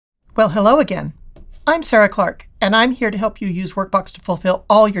Well, hello again. I'm Sarah Clark, and I'm here to help you use Workbox to fulfill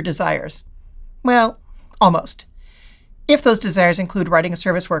all your desires. Well, almost. If those desires include writing a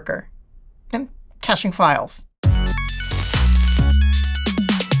service worker and caching files.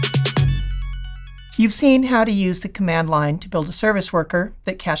 You've seen how to use the command line to build a service worker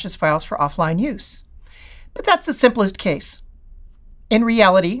that caches files for offline use. But that's the simplest case. In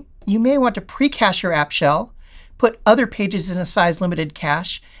reality, you may want to pre-cache your app shell, put other pages in a size-limited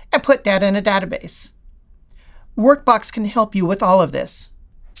cache, and put data in a database. Workbox can help you with all of this.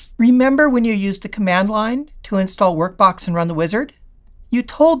 Remember when you used the command line to install Workbox and run the wizard? You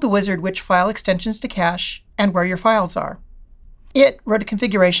told the wizard which file extensions to cache and where your files are. It wrote a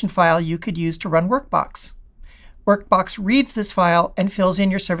configuration file you could use to run Workbox. Workbox reads this file and fills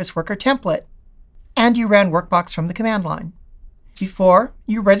in your service worker template. And you ran Workbox from the command line. Before,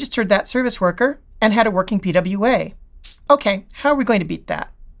 you registered that service worker and had a working PWA. OK, how are we going to beat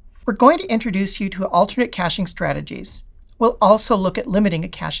that? We're going to introduce you to alternate caching strategies. We'll also look at limiting a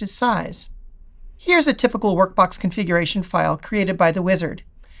cache's size. Here's a typical Workbox configuration file created by the wizard.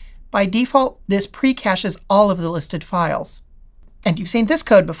 By default, this pre-caches all of the listed files. And you've seen this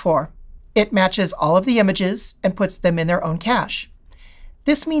code before. It matches all of the images and puts them in their own cache.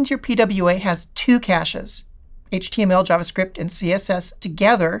 This means your PWA has two caches, HTML, JavaScript, and CSS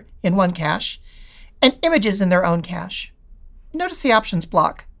together in one cache, and images in their own cache. Notice the options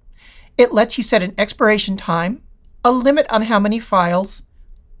block. It lets you set an expiration time, a limit on how many files,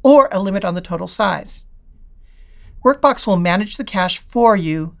 or a limit on the total size. Workbox will manage the cache for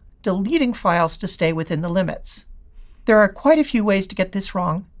you, deleting files to stay within the limits. There are quite a few ways to get this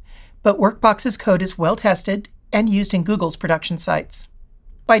wrong, but Workbox's code is well tested and used in Google's production sites.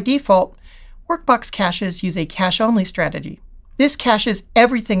 By default, Workbox caches use a cache-only strategy. This caches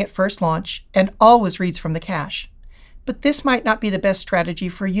everything at first launch and always reads from the cache. But this might not be the best strategy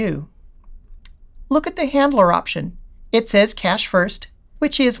for you. Look at the handler option. It says cache first,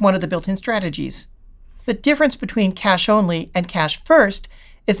 which is one of the built-in strategies. The difference between cache-only and cache first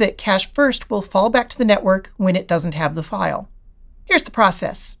is that cache first will fall back to the network when it doesn't have the file. Here's the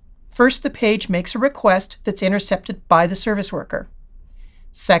process. First, the page makes a request that's intercepted by the service worker.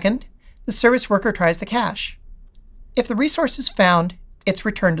 Second, the service worker tries the cache. If the resource is found, it's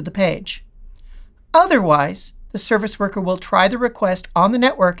returned to the page. Otherwise, the service worker will try the request on the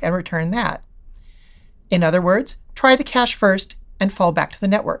network and return that. In other words, try the cache first and fall back to the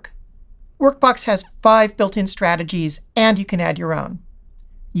network. Workbox has 5 built-in strategies, and you can add your own.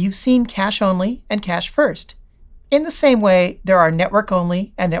 You've seen cache-only and cache-first. In the same way, there are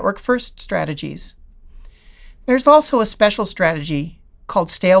network-only and network-first strategies. There's also a special strategy called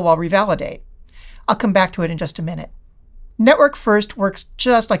stale while revalidate. I'll come back to it in just a minute. Network first works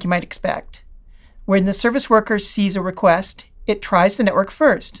just like you might expect. When the service worker sees a request, it tries the network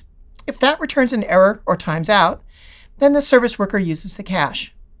first. If that returns an error or times out, then the service worker uses the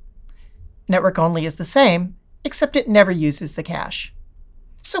cache. Network only is the same, except it never uses the cache.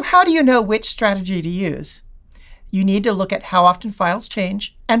 So how do you know which strategy to use? You need to look at how often files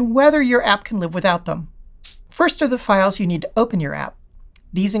change and whether your app can live without them. First are the files you need to open your app.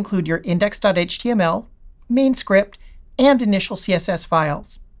 These include your index.html, main script, and initial CSS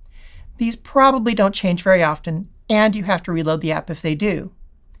files. These probably don't change very often, and you have to reload the app if they do.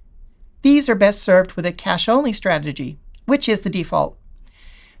 These are best served with a cache-only strategy, which is the default.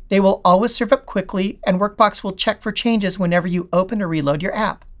 They will always serve up quickly, and Workbox will check for changes whenever you open or reload your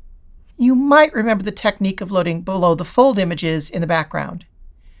app. You might remember the technique of loading below the fold images in the background.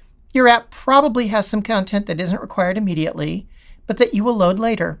 Your app probably has some content that isn't required immediately, but that you will load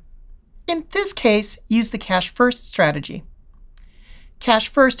later. In this case, use the cache first strategy. Cache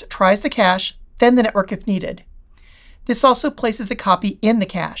first tries the cache, then the network if needed. This also places a copy in the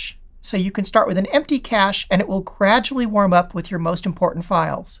cache, so you can start with an empty cache and it will gradually warm up with your most important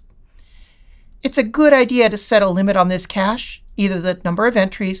files. It's a good idea to set a limit on this cache, either the number of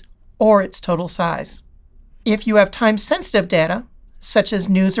entries or its total size. If you have time-sensitive data, such as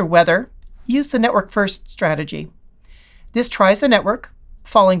news or weather, use the network first strategy. This tries the network,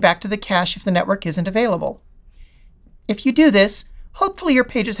 falling back to the cache if the network isn't available. If you do this, hopefully your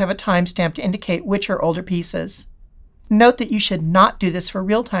pages have a timestamp to indicate which are older pieces. Note that you should not do this for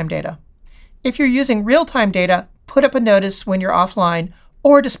real-time data. If you're using real-time data, put up a notice when you're offline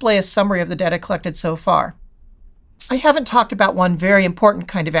or display a summary of the data collected so far. I haven't talked about one very important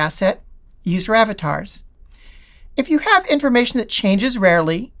kind of asset, user avatars. If you have information that changes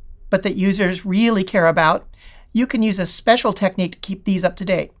rarely, but that users really care about, you can use a special technique to keep these up to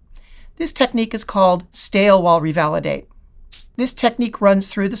date. This technique is called stale while revalidate. This technique runs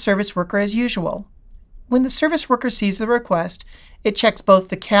through the service worker as usual. when the service worker sees the request, it checks both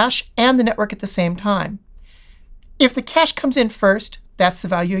the cache and the network at the same time. If the cache comes in first, that's the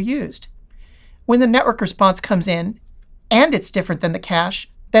value used. When the network response comes in, and it's different than the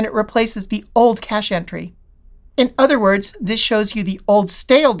cache, then it replaces the old cache entry. In other words, this shows you the old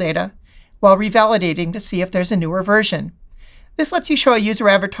stale data while revalidating to see if there's a newer version. This lets you show a user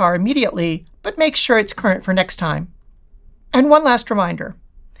avatar immediately, but make sure it's current for next time. And one last reminder.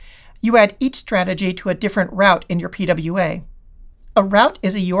 You add each strategy to a different route in your PWA. A route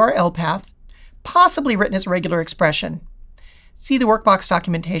is a URL path, possibly written as a regular expression. See the Workbox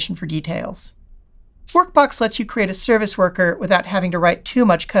documentation for details. Workbox lets you create a service worker without having to write too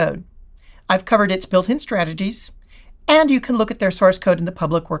much code. I've covered its built-in strategies, and you can look at their source code in the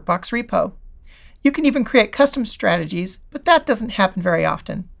public Workbox repo. You can even create custom strategies, but that doesn't happen very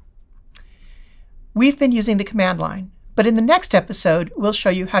often. We've been using the command line, but in the next episode, we'll show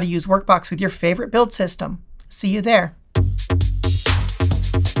you how to use Workbox with your favorite build system. See you there.